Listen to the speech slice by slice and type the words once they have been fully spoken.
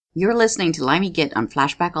You're listening to Limey Git on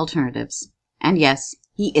Flashback Alternatives. And yes,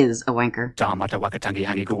 he is a wanker.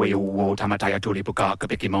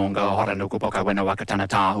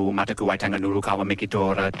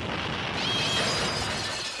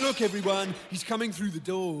 Look, everyone, he's coming through the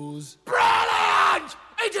doors. Brilliant!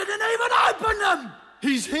 He didn't even open them!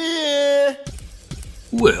 He's here!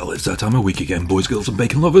 Well, it's that time of week again, boys, girls and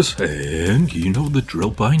bacon lovers, and you know the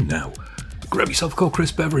drill by now. Grab yourself a cold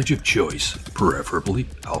crisp beverage of choice, preferably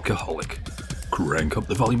alcoholic. Crank up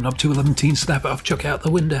the volume knob to 11, snap it off, chuck it out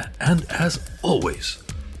the window, and as always,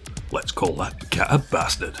 let's call that cat a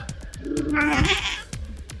bastard.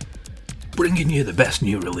 Bringing you the best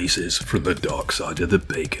new releases from the dark side of the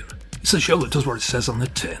bacon. It's the show that does what it says on the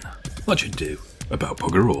tin. Much ado about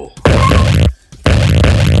bugger all.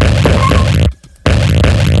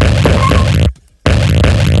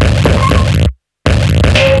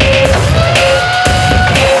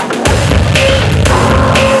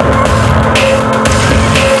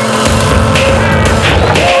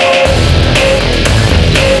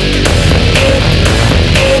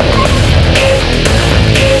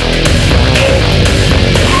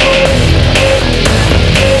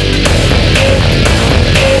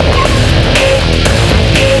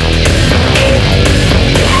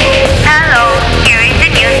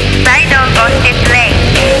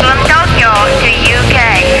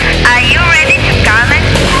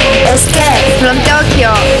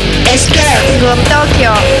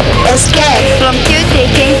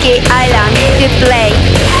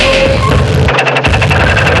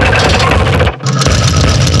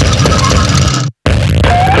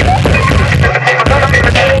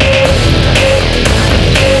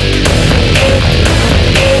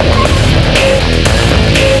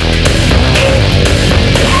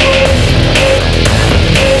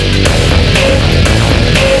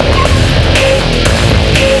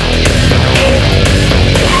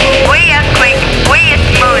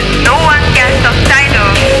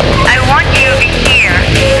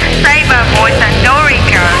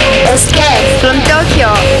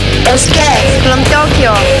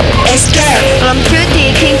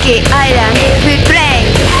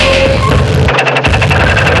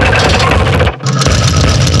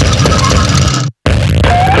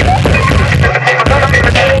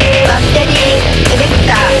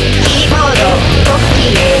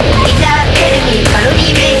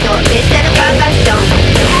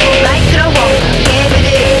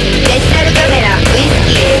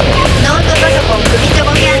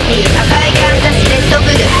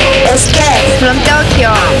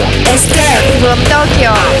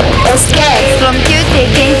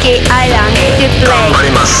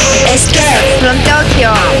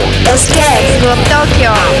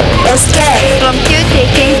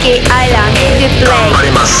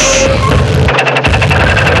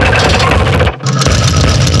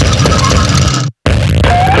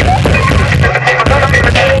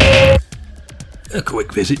 A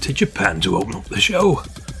quick visit to Japan to open up the show.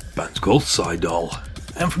 Band's called PSYDOLL,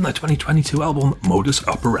 and from their 2022 album Modus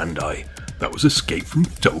Operandi, that was Escape from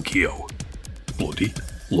Tokyo. Bloody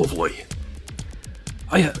lovely.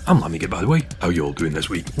 I'm Limey Git, by the way. How you all doing this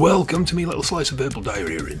week? Welcome to me little slice of verbal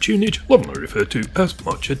diarrhea in tunage, lovingly referred to as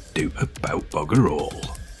Much Ado About Bugger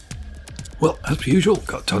All. Well, as per usual,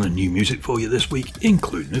 got a ton of new music for you this week,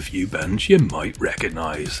 including a few bands you might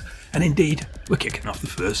recognise. And indeed, we're kicking off the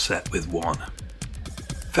first set with one.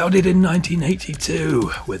 Founded in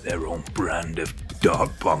 1982 with their own brand of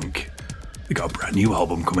dark punk. They got a brand new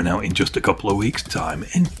album coming out in just a couple of weeks' time,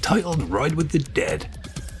 entitled Ride with the Dead.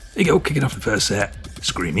 There you go, kicking off the first set,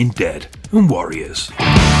 Screaming Dead and Warriors.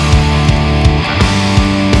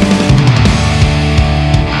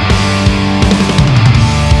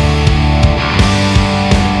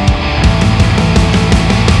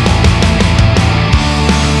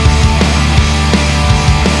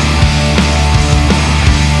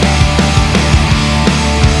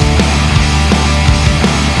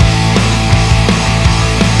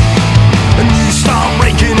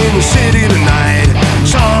 City tonight,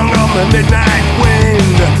 song on the midnight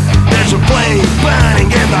wind. There's a flame burning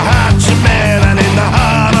in the hearts of men and in the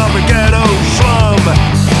heart of a ghetto slum.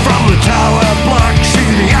 From the tower blocks to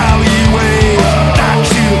the alleyway, down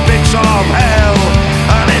to the pits of hell,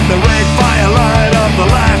 and in the red firelight of the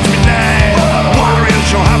last midnight, warriors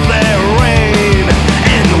shall have their reign.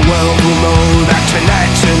 And the world will know that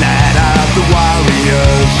tonight's the night of the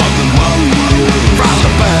warriors. From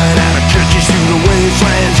the burn out of churches to the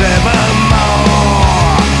wastelands evermore.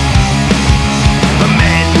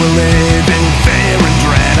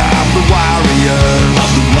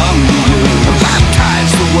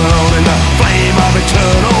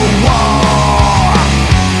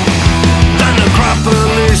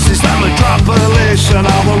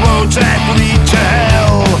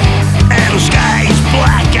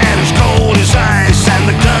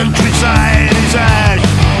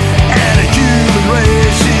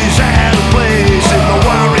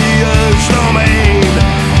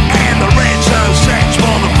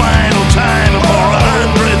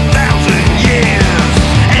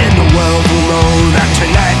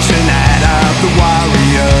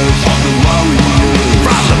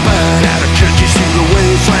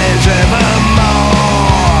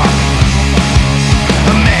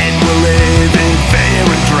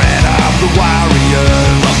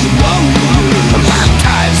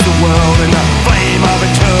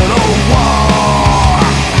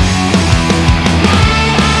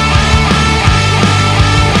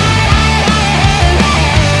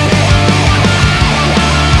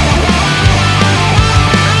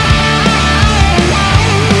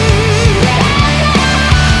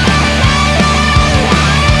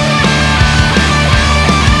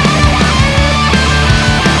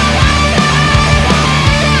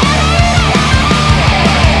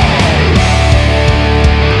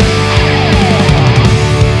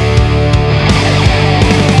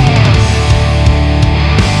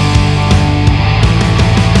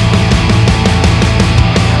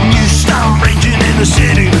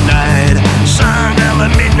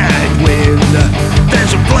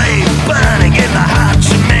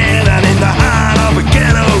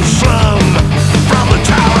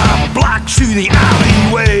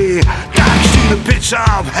 gates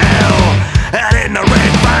of hell. And in the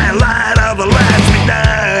red firelight of the last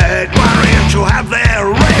midnight, warriors shall have their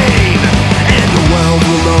reign. And the world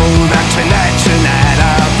will know that tonight's the night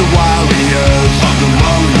of the warriors.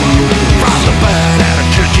 From the burnt out of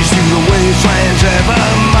churches to the wastelands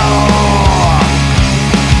evermore.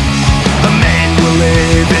 A man will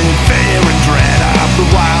live in fear and dread of the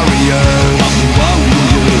warriors.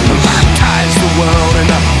 Baptize the world in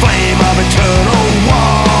the flame of eternal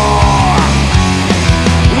war.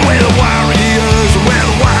 We're the warriors,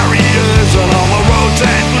 and all the roads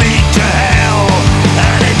that lead to hell.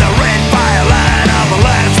 And in the red firelight of the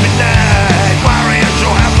last midnight, warriors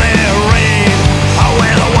shall have their reign. Oh,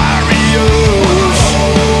 we're the warriors.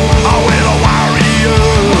 Oh, we're the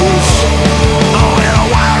warriors. Oh, we're the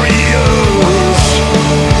warriors.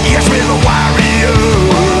 Yes, we're the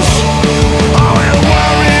warriors. Oh, we're the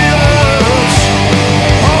warriors.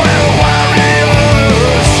 Oh, we're the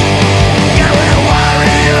warriors. Yeah, we're the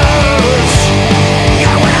warriors.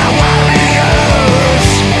 Yeah, we're the warriors.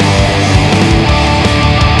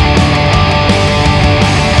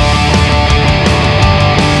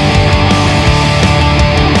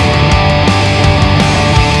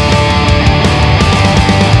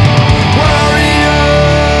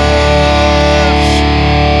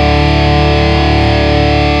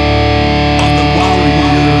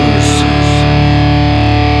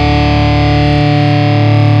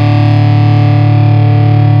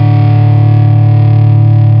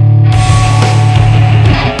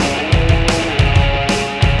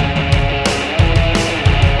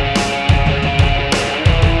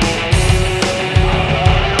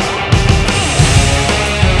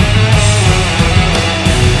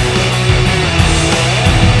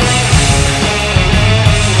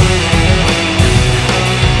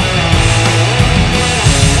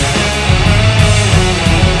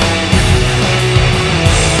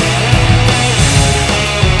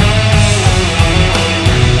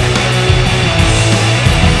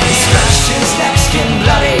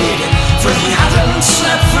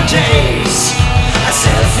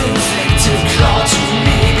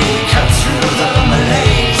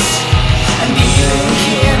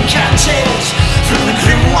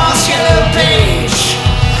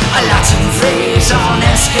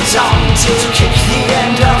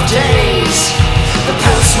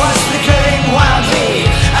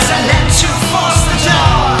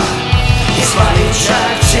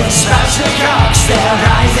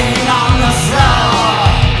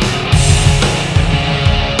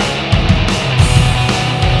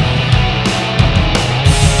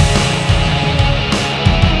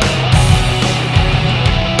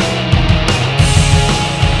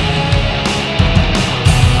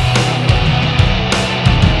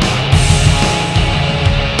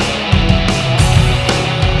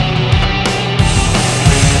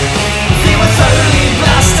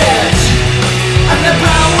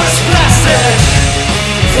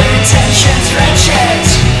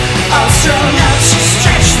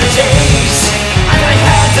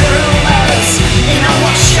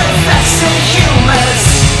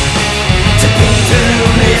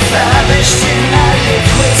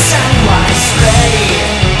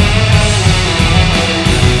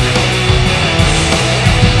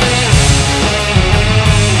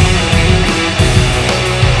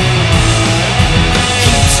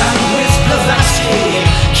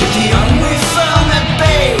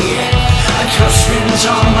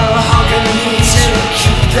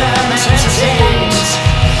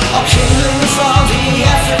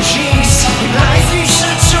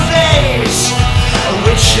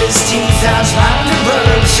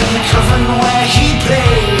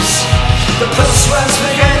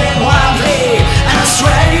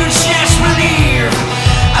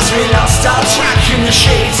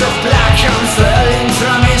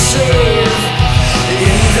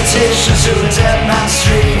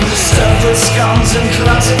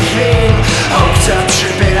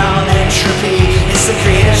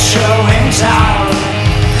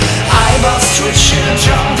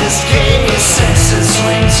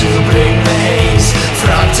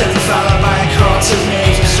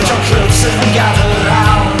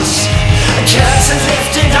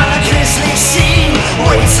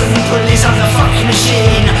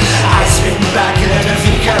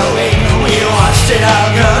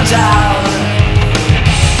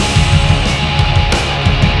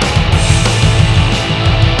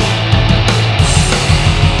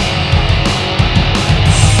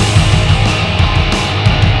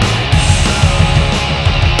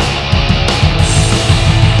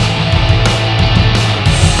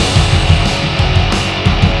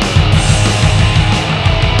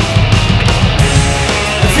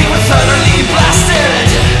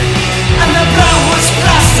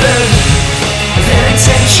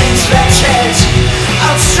 wretched,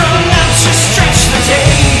 outstrung out to stretch the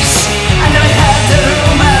days. And I heard the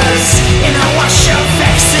rumors in a wash of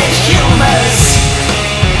vexed humors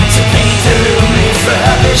to paint the room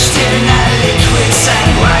refurbished in a liquid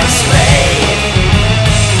sandwine spray.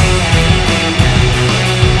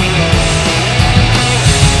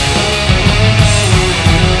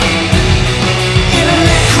 In a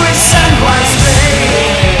liquid sandwine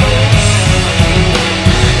spray.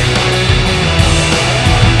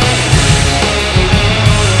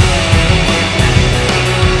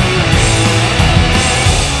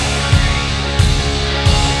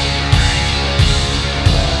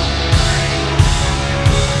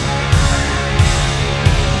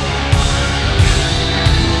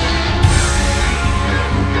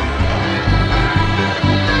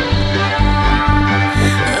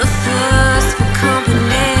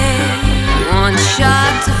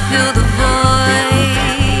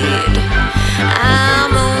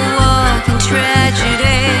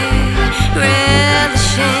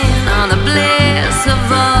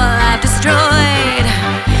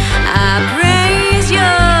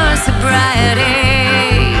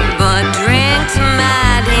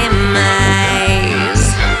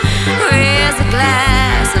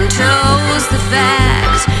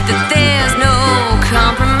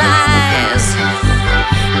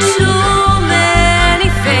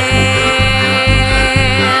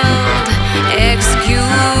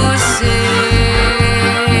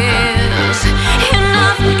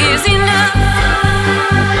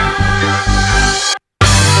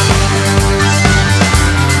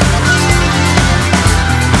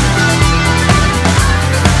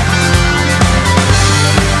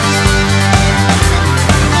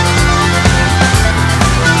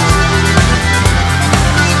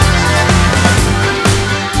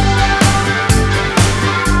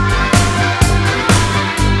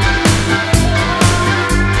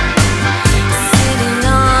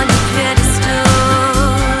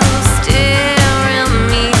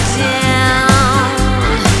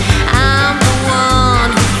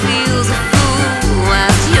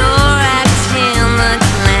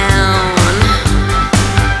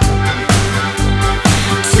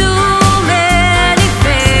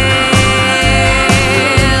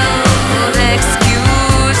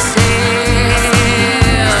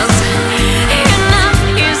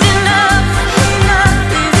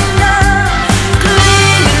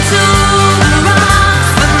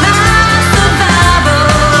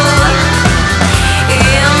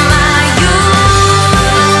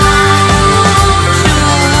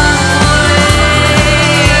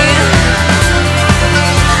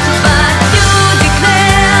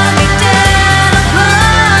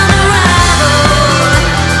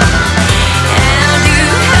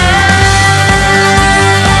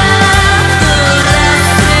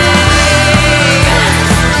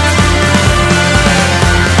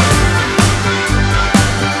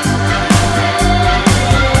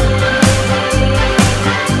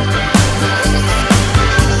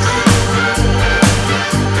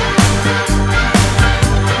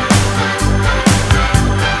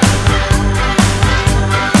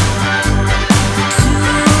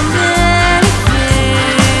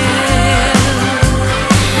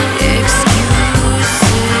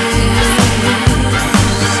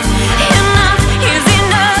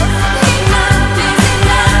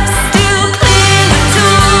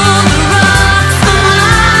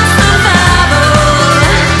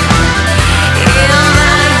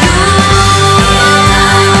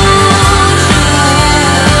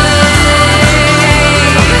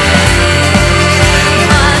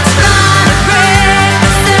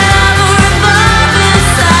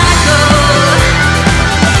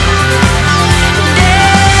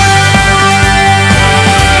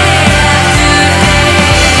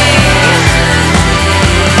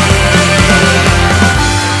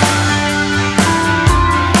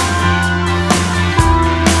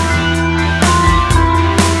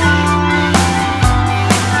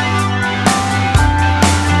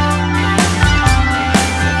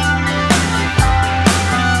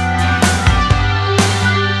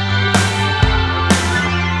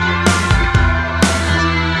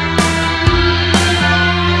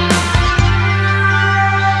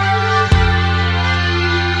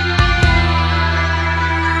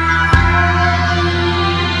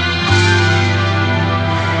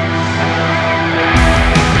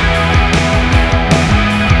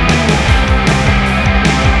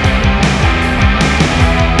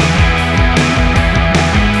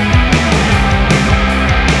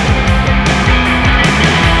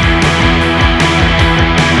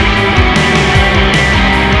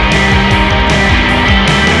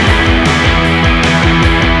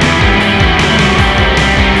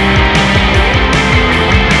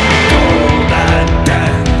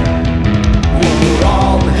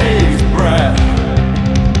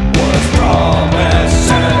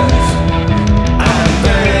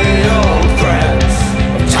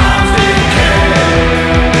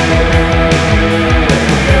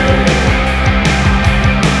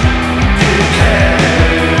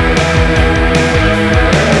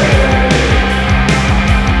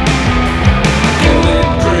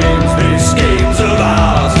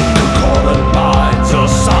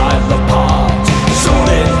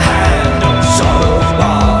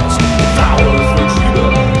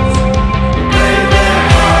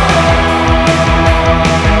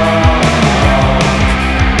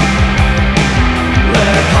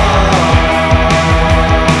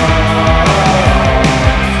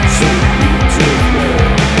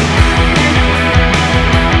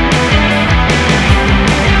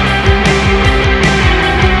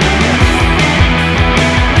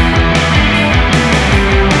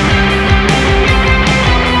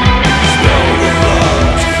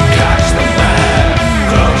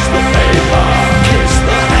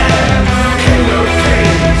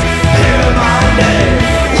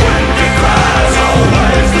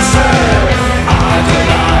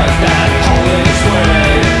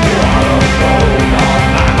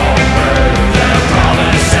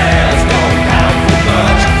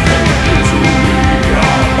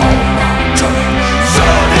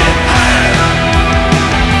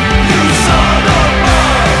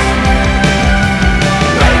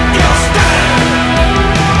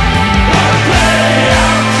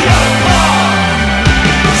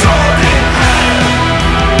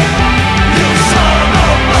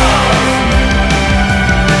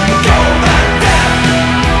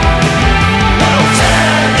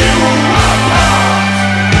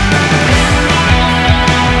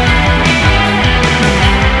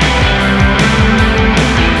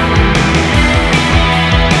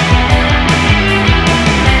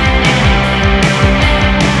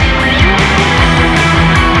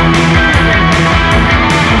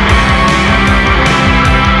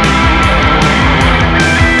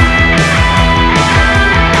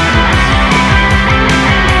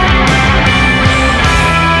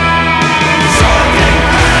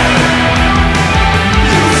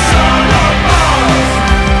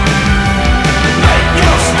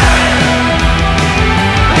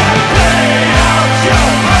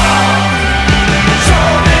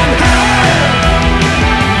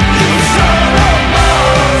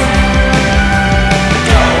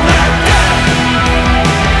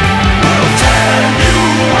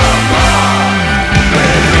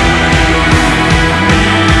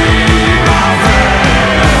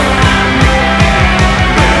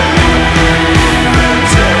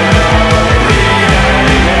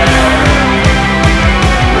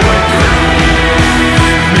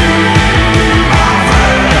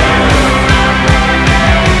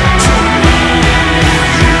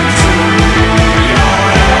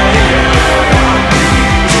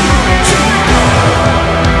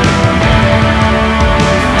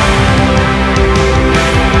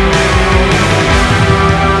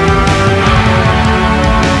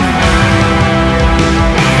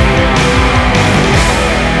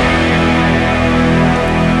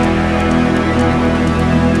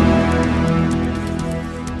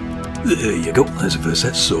 first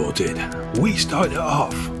set sorted, we started it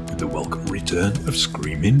off with the welcome return of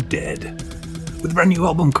Screaming Dead. With a brand new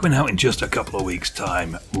album coming out in just a couple of weeks'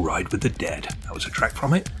 time, Ride with the Dead. That was a track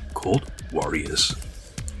from it called Warriors.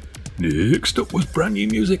 Next up was brand new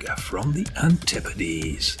music from the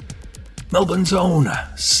Antipodes. Melbourne's own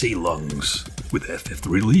Sea Lungs, with their fifth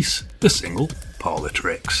release, the single Parlour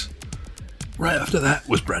Tricks. Right after that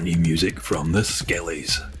was brand new music from the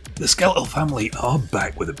Skellies. The Skeletal family are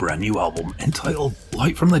back with a brand new album entitled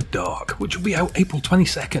Light from the Dark, which will be out April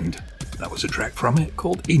 22nd. That was a track from it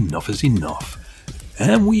called Enough is Enough.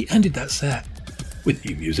 And we ended that set with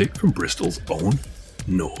new music from Bristol's own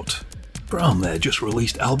NAUT. From their just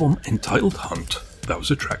released album entitled Hunt, that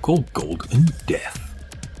was a track called Golden Death.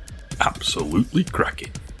 Absolutely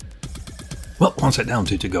cracking. Well, one set down,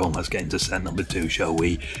 two to go, and let's get into set number 2, shall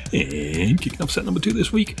we? And kicking off set number 2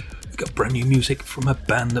 this week, we got brand new music from a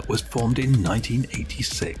band that was formed in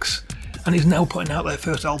 1986 and is now putting out their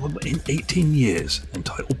first album in 18 years,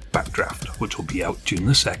 entitled Backdraft, which will be out June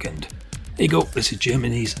the 2nd. Here you go, this is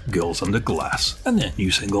Germany's Girls Under Glass, and their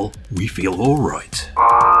new single, We Feel Alright.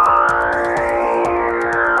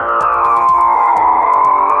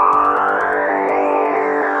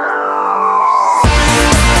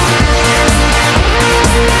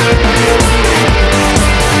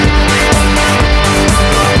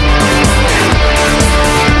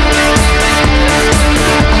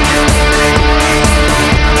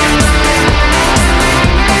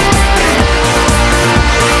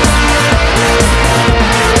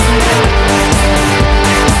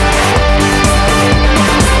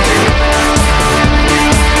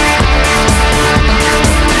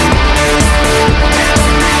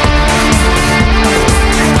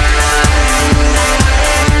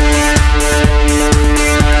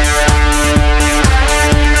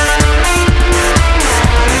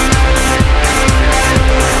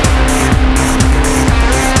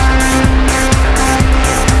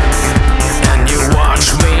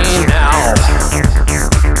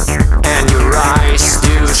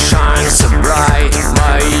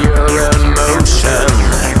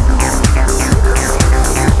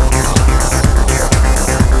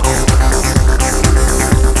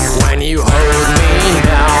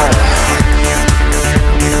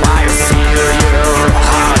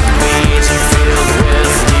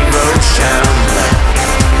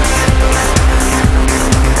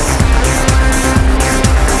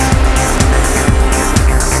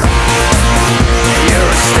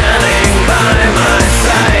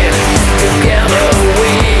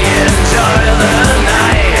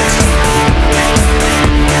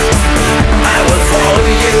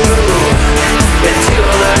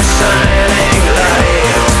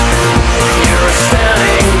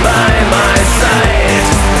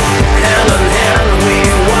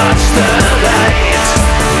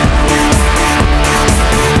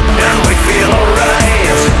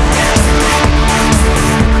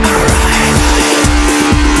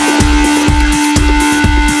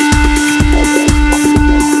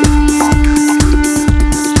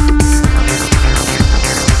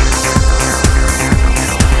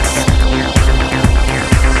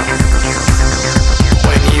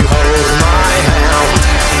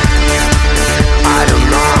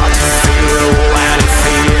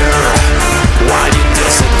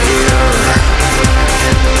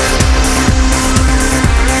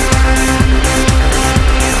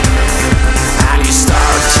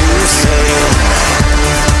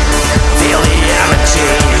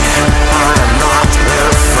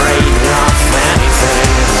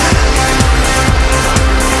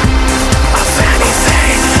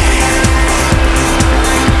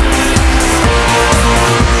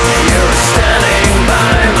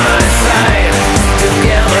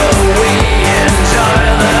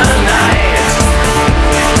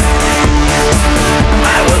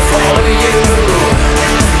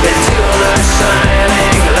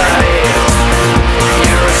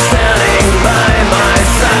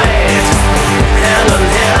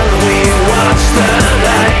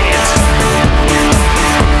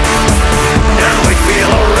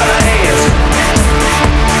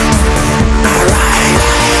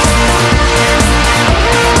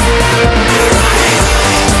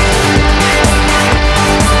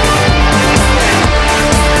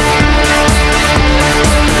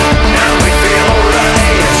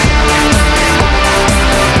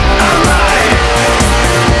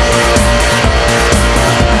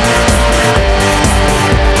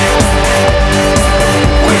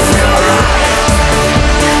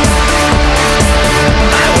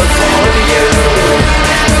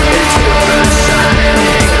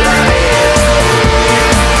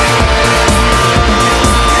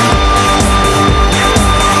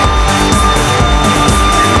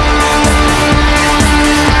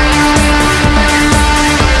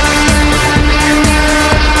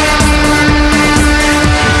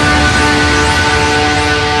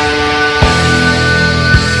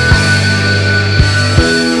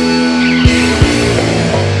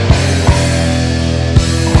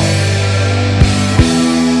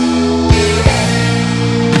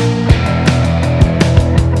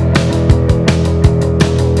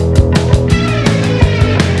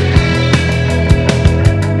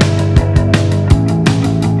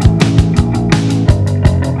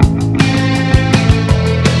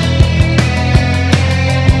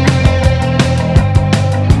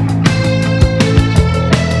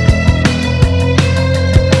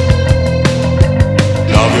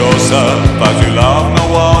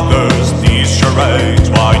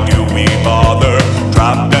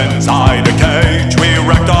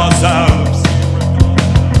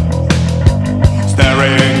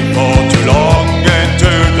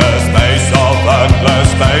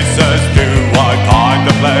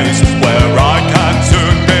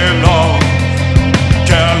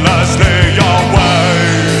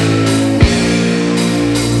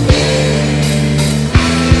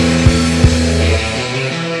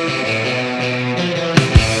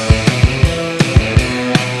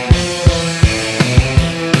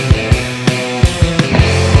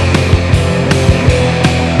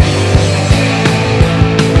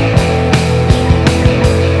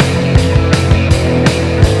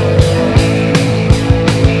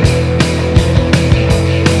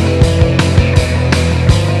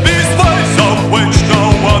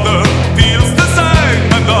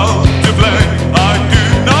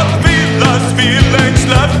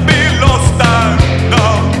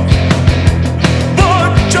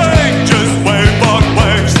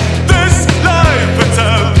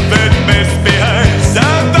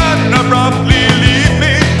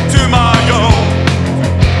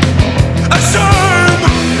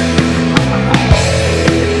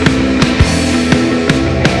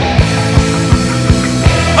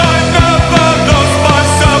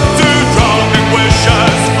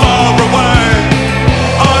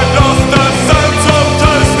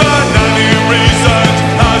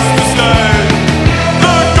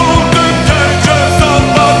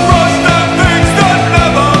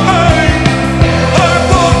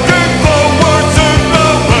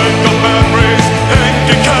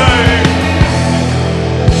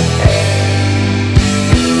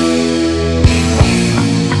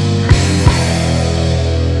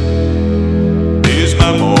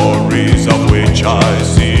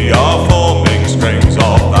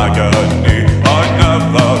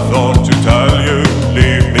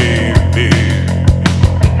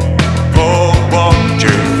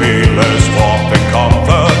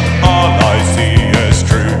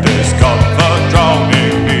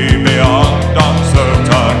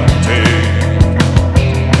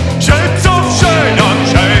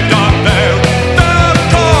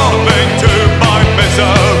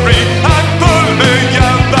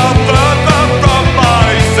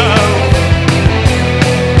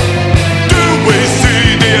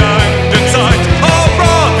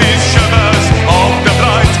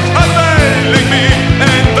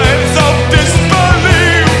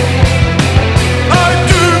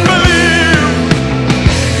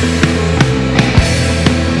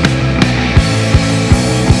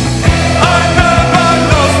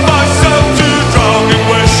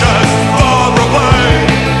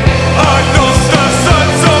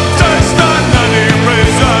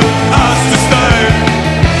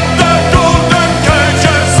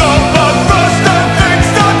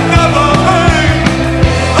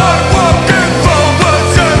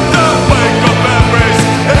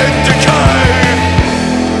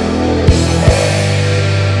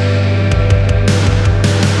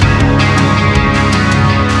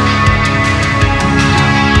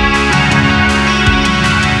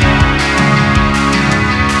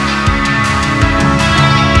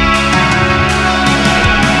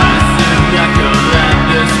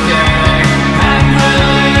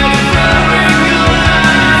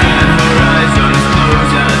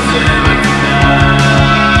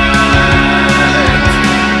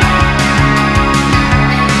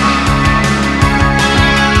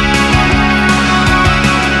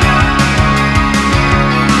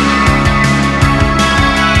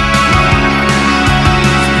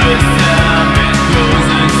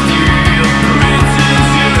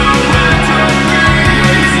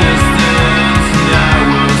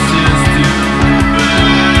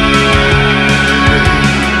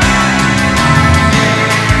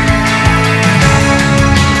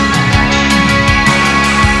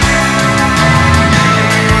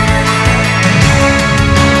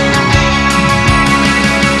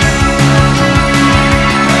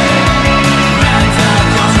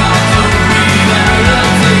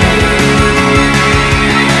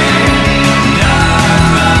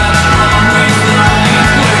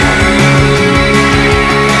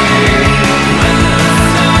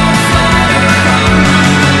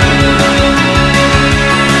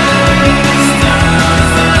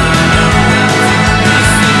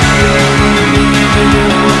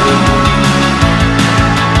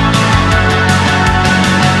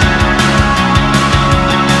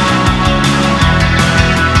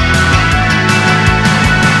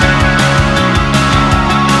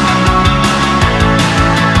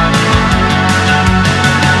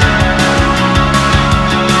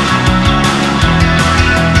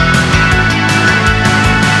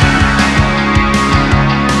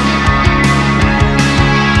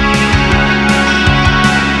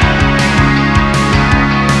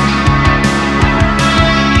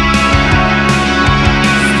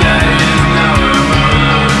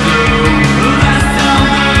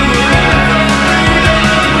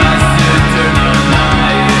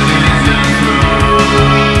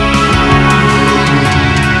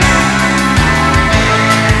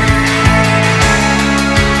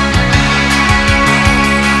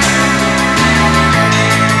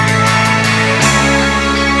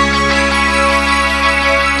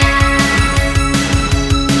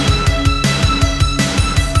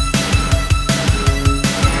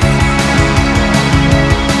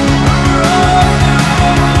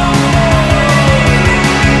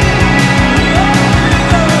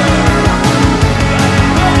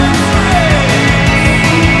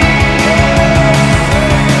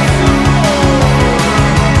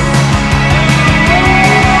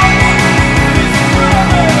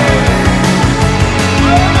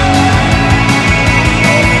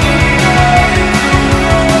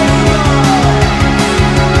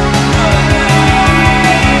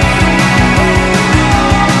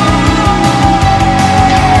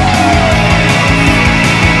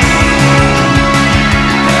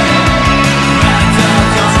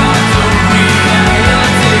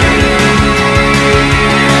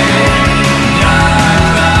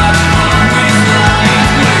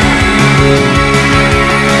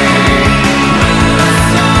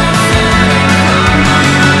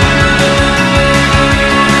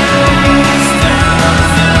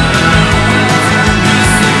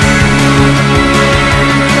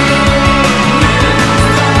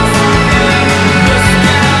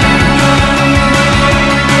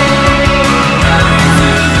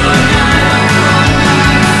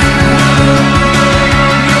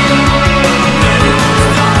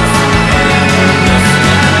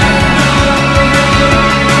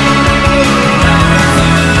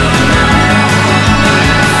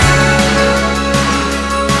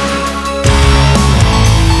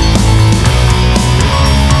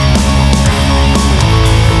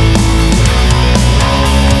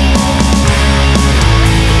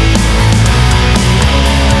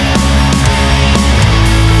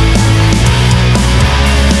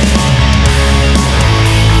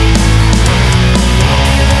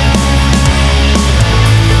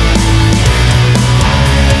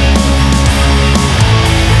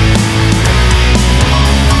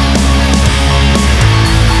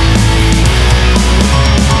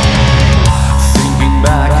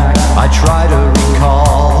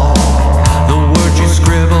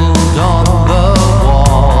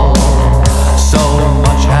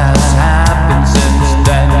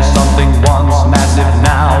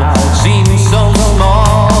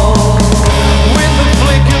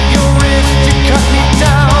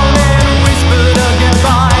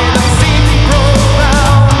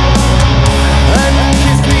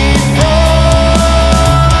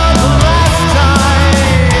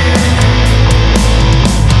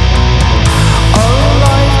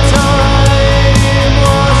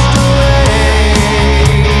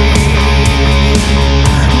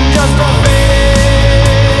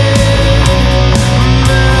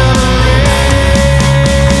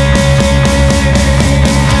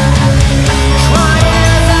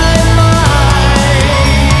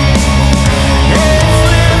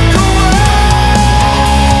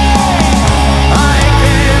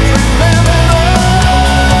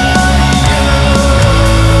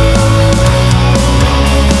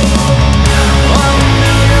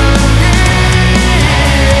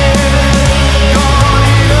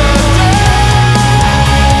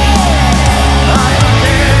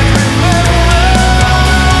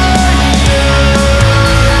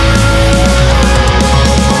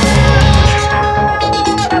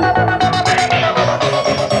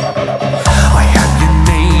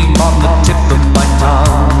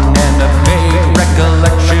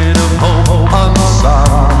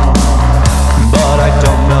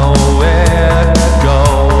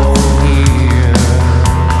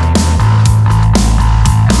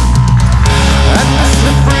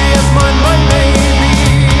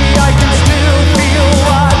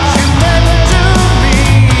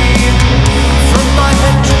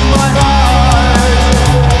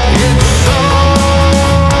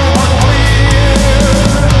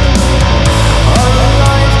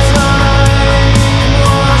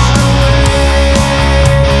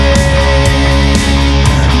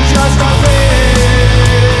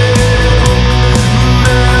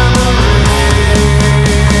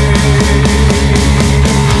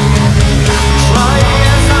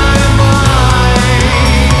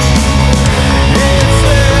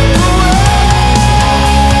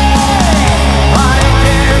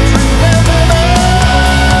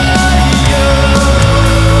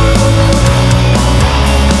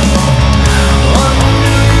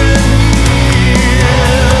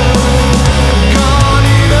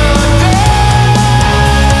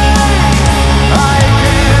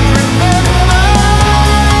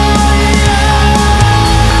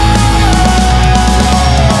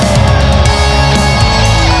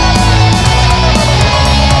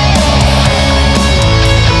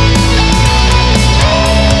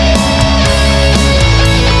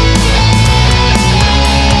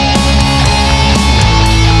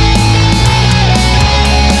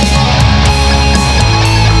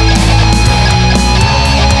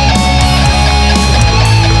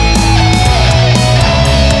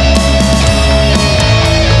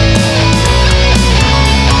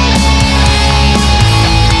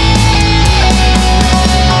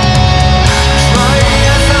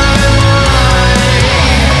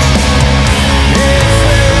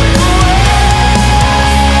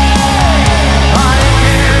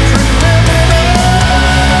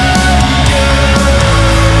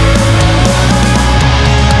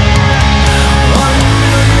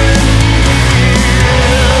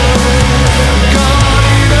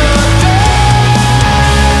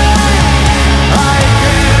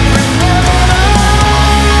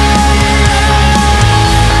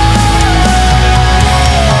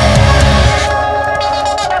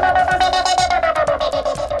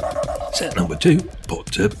 Set number 2, Put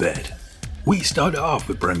to Bed. We started off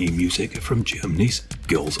with brand new music from Germany's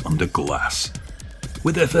Girls Under Glass,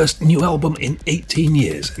 with their first new album in 18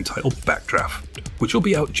 years entitled Backdraft, which will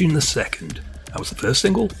be out June the 2nd. That was the first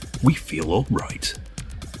single, We Feel Alright.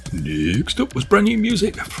 Next up was brand new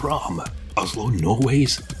music from Oslo,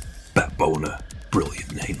 Norway's Batboner.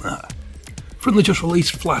 Brilliant name that. From the just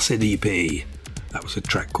released Flaccid EP, that was a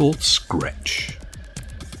track called Skretch.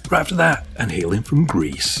 Right after that, and hailing from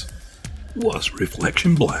Greece, was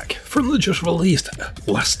Reflection Black from the just released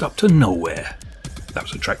Last Stop to Nowhere. That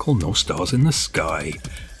was a track called No Stars in the Sky.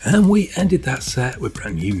 And we ended that set with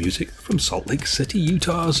brand new music from Salt Lake City,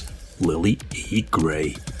 Utah's Lilly E.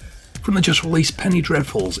 Gray. From the just released Penny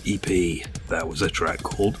Dreadfuls EP, that was a track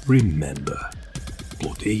called Remember.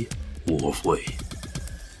 Bloody lovely.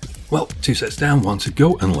 Well, 2 sets down, 1 to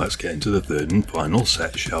go, and let's get into the third and final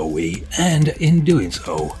set, shall we? And in doing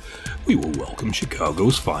so, we will welcome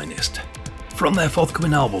Chicago's finest. From their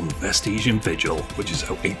forthcoming album, Vestige and Vigil, which is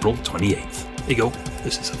out April 28th. Here you go,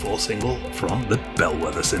 this is a 4th single from the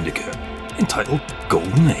Bellwether Syndicate, entitled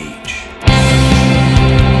Golden Age.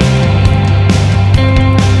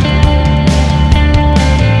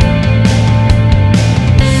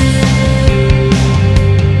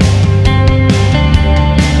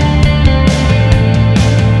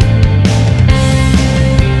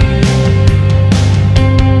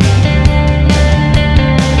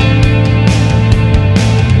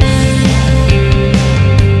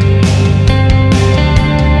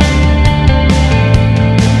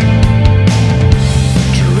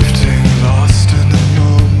 Drifting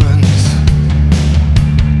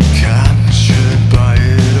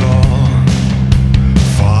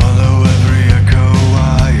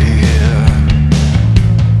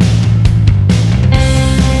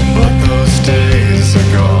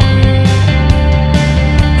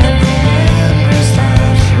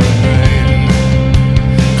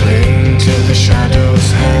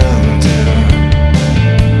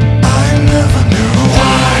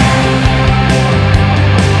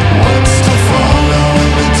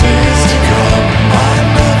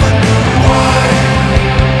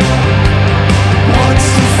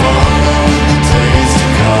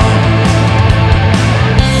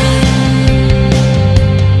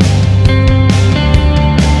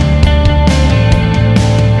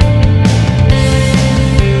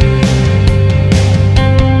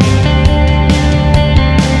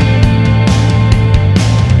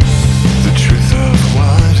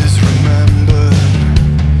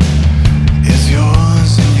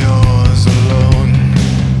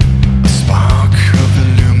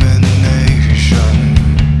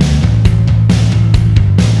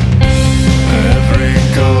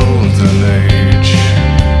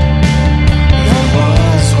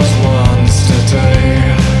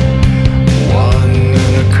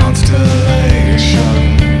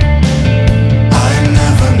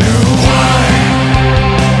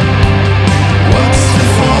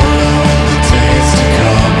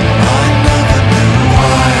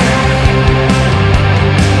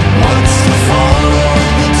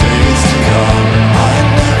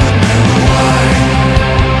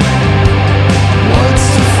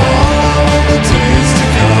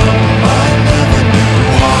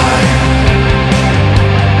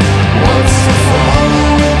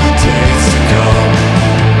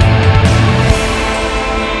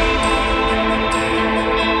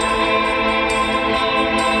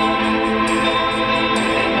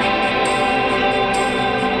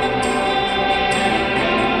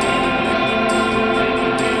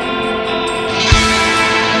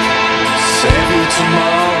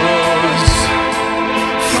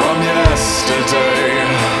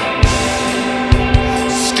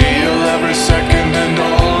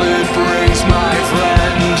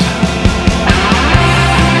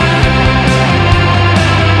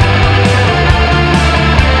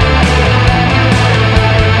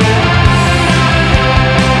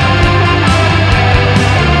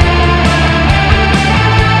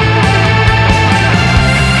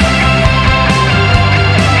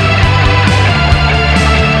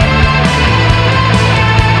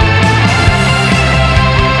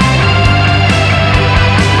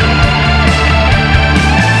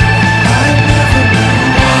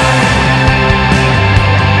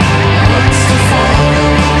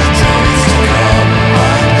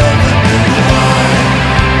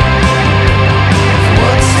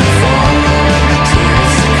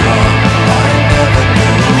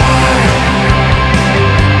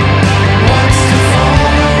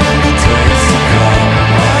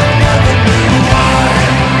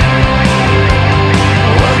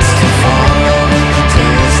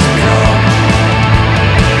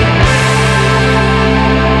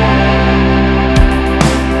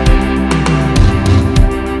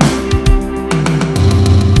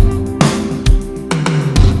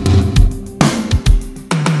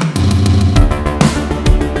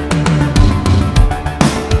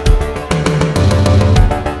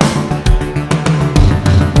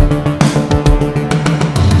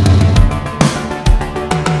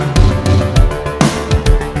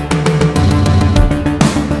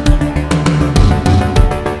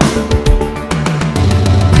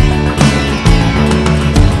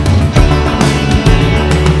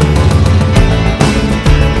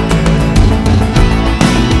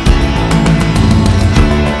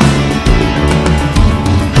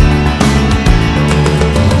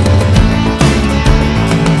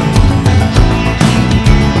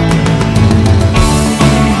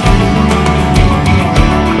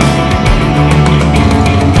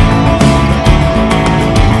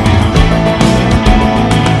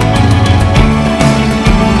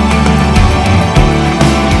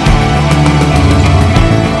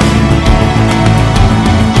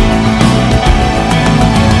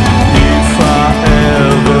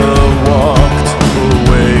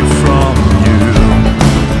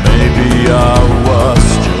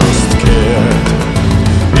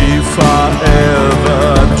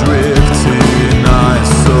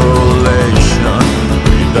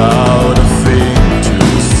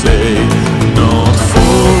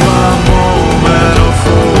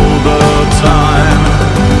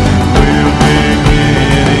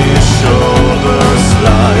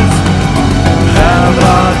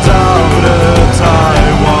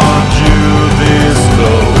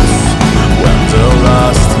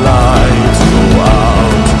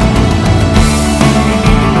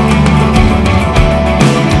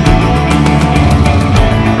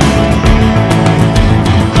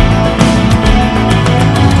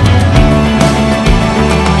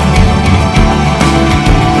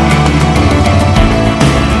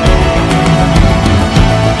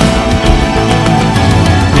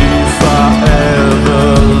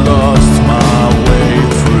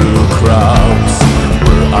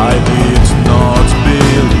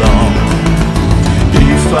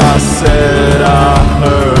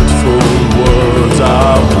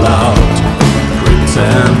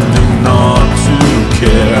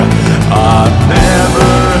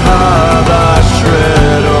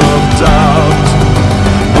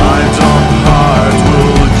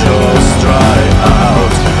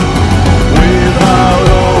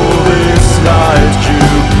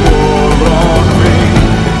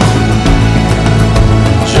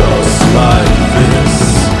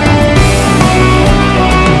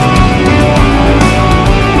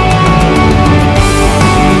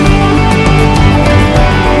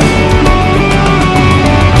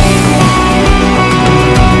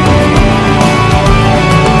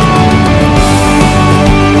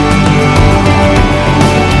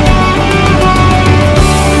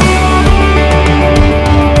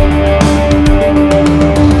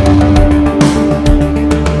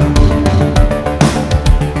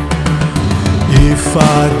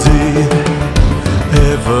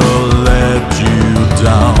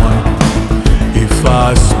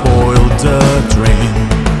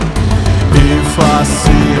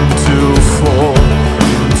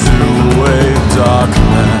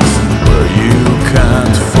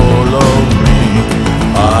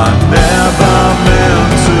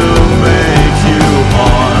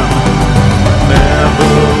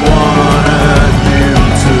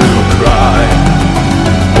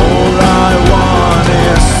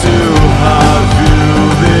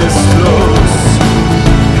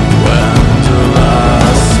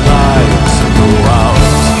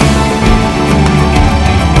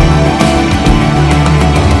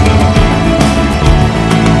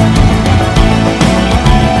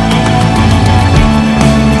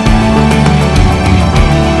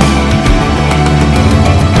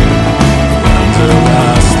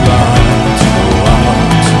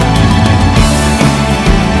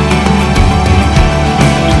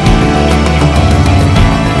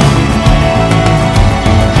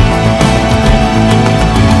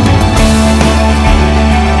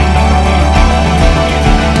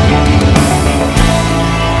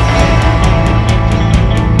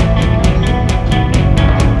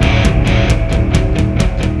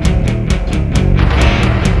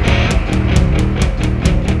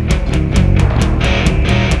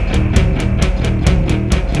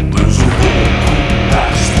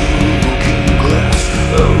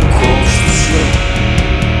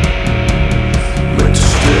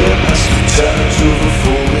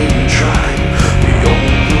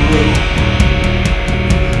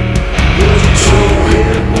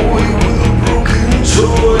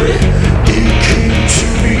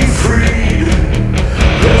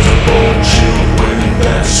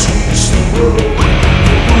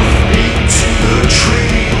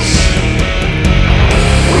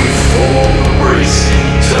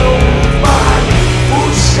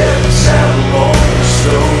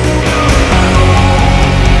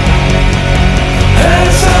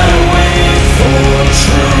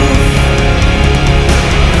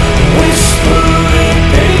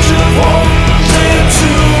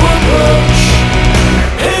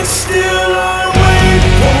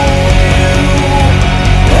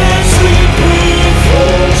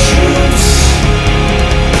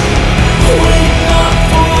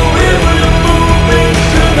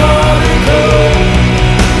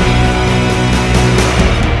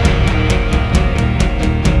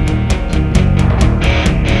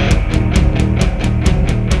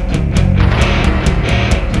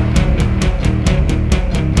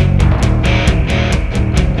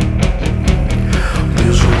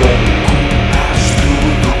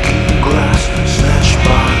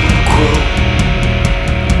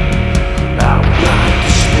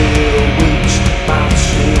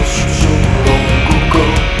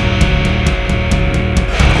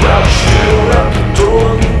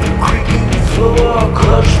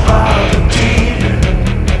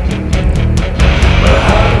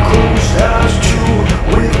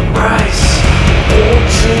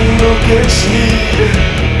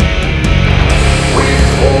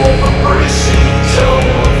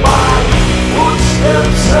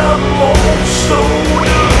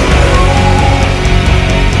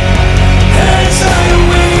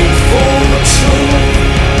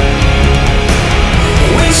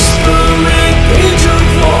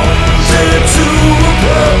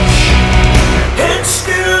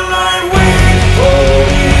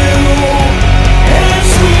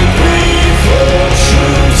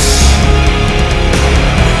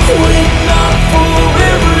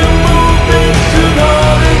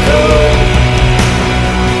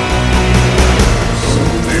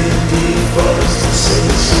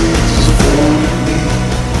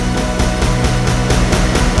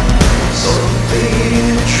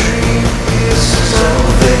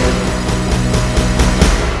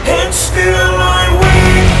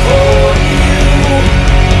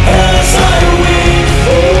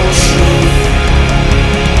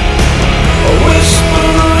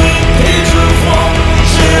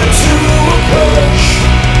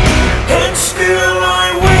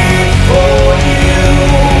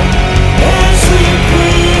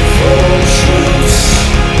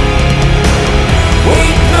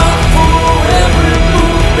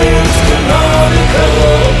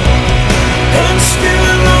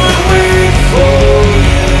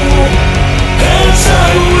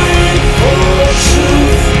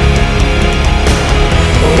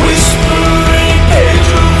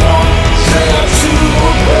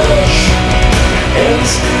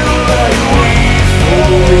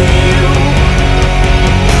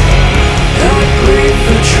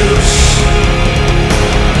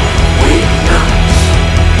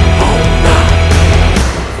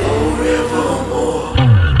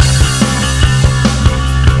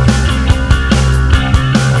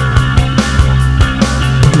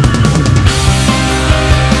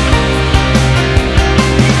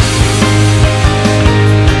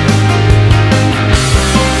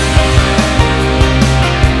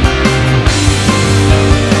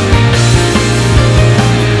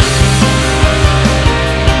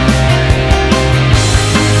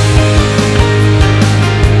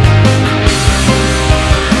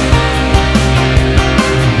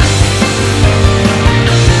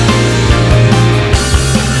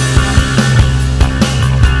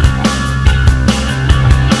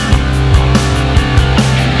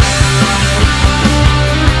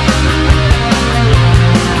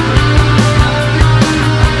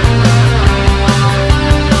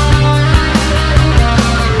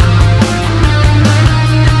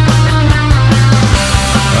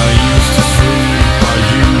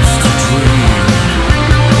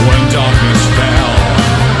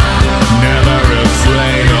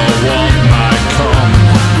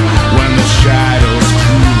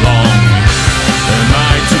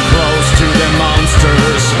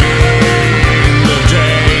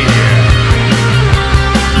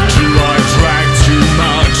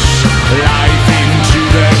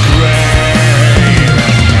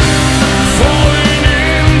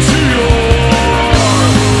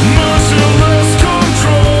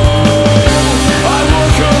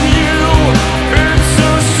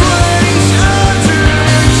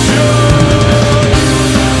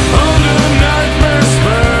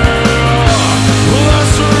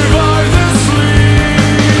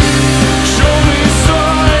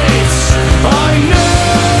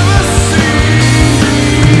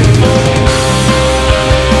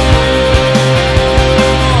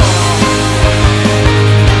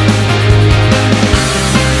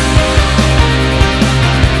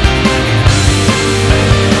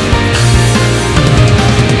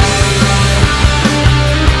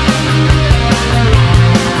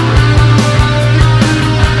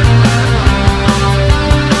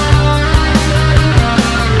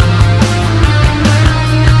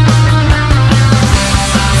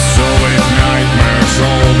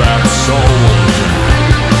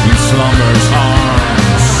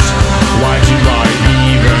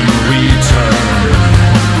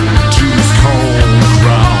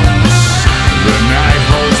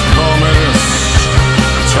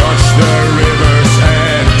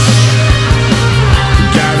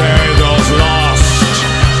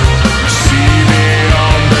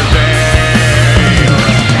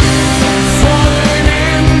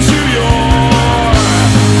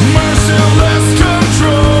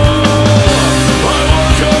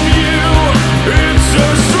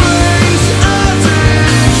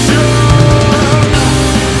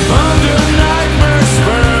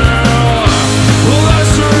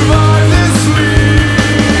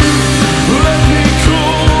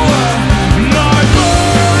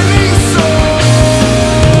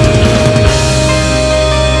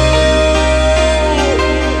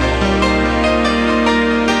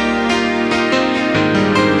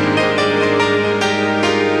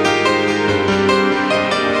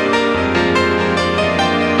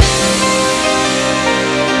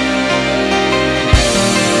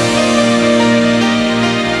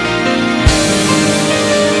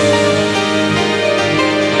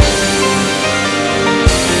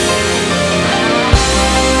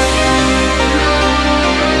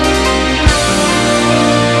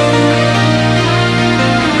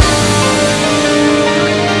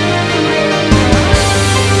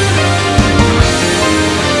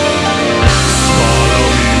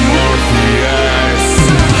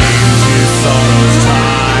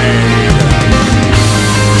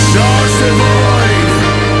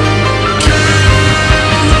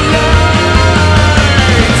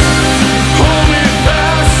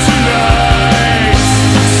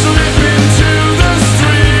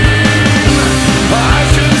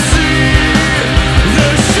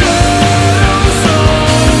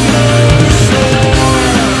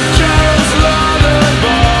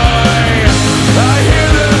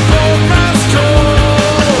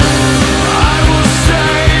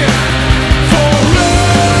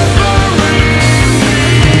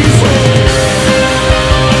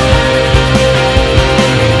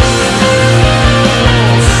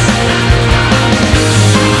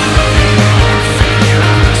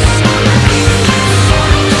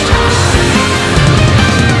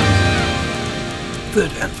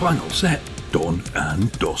set done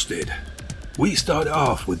and dusted. We start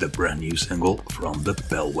off with the brand new single from the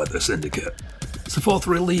Bellwether Syndicate. It's the fourth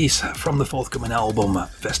release from the forthcoming album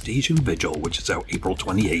Vestige and Vigil, which is out April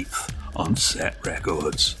 28th on Set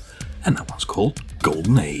Records, and that one's called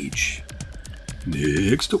Golden Age.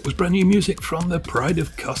 Next up was brand new music from the Pride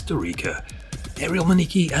of Costa Rica, Ariel,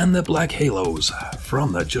 Maniki and the Black Halos,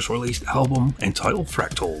 from their just released album entitled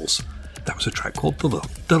Fractals. That was a track called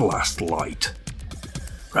The Last Light.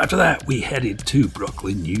 Right after that, we headed to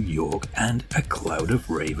Brooklyn, New York, and A Cloud of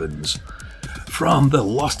Ravens, from the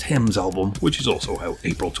Lost Hymns album, which is also out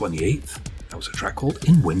April 28th. That was a track called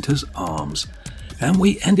In Winter's Arms. And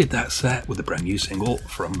we ended that set with a brand new single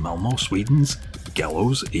from Malmö, Sweden's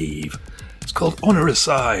Gallows Eve. It's called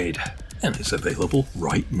Oneirocide, and it's available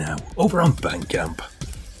right now over on Bandcamp,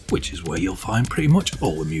 which is where you'll find pretty much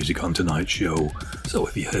all the music on tonight's show. So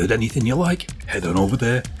if you heard anything you like, head on over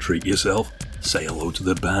there, treat yourself, say hello to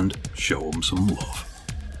the band, show them some love.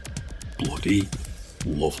 Bloody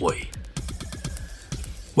lovely.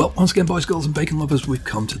 Well, once again, boys, girls and bacon lovers, we've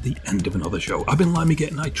come to the end of another show. I've been Limey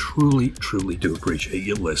and I truly do appreciate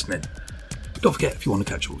you listening. Don't forget, if you want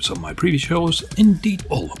to catch up with some of my previous shows, indeed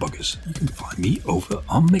all the buggers, you can find me over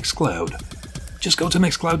on Mixcloud. Just go to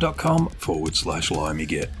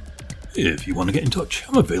mixcloud.com/LimeyGit. If you want to get in touch,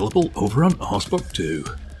 I'm available over on Facebook too.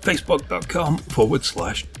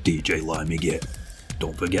 Facebook.com/DJ LimeyGit.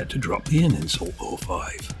 Don't forget to drop me an insult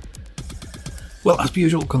 05. Well, as per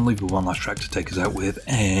usual, can leave with one last track to take us out with,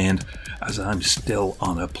 and as I'm still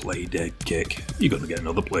on a Play Dead kick, you're going to get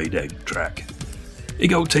another Play Dead track. Here you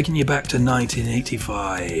go, taking you back to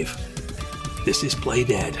 1985. This is Play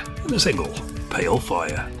Dead and the single Pale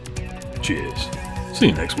Fire. Cheers. See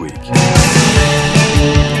you next week.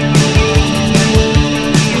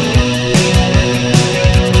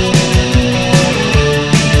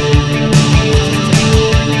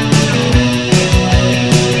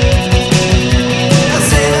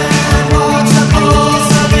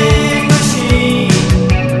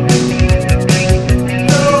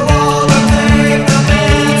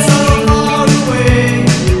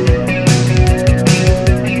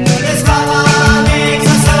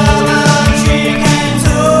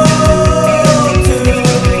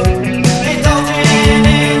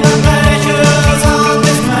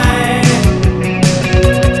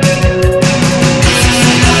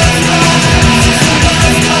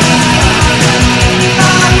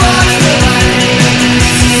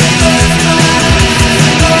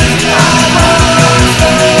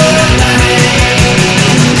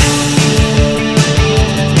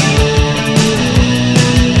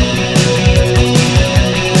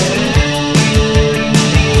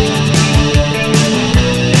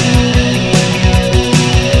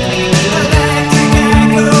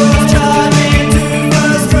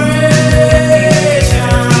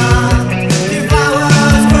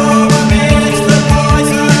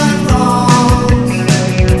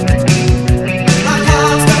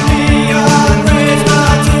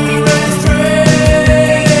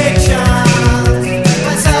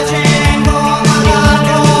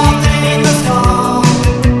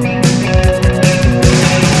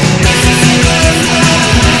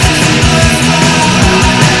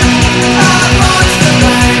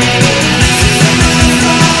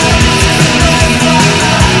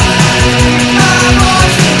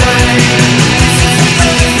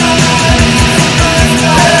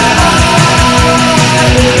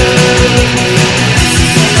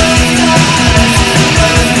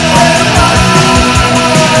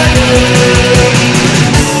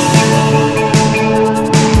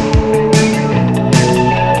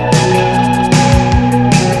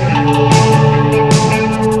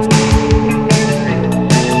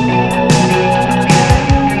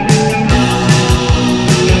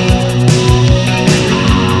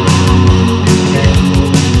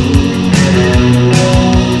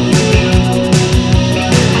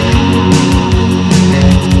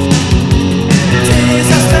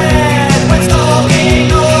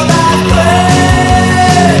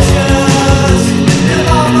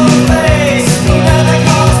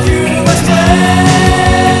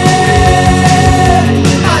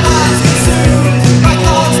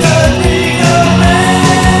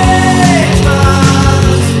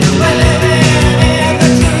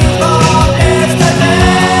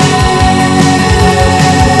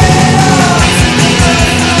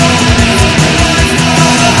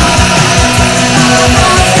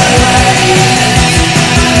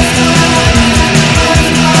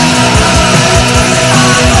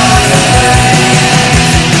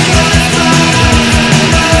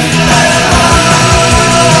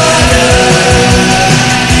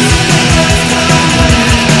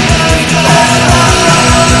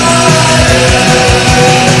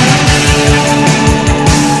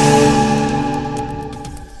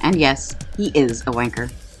 He is a wanker.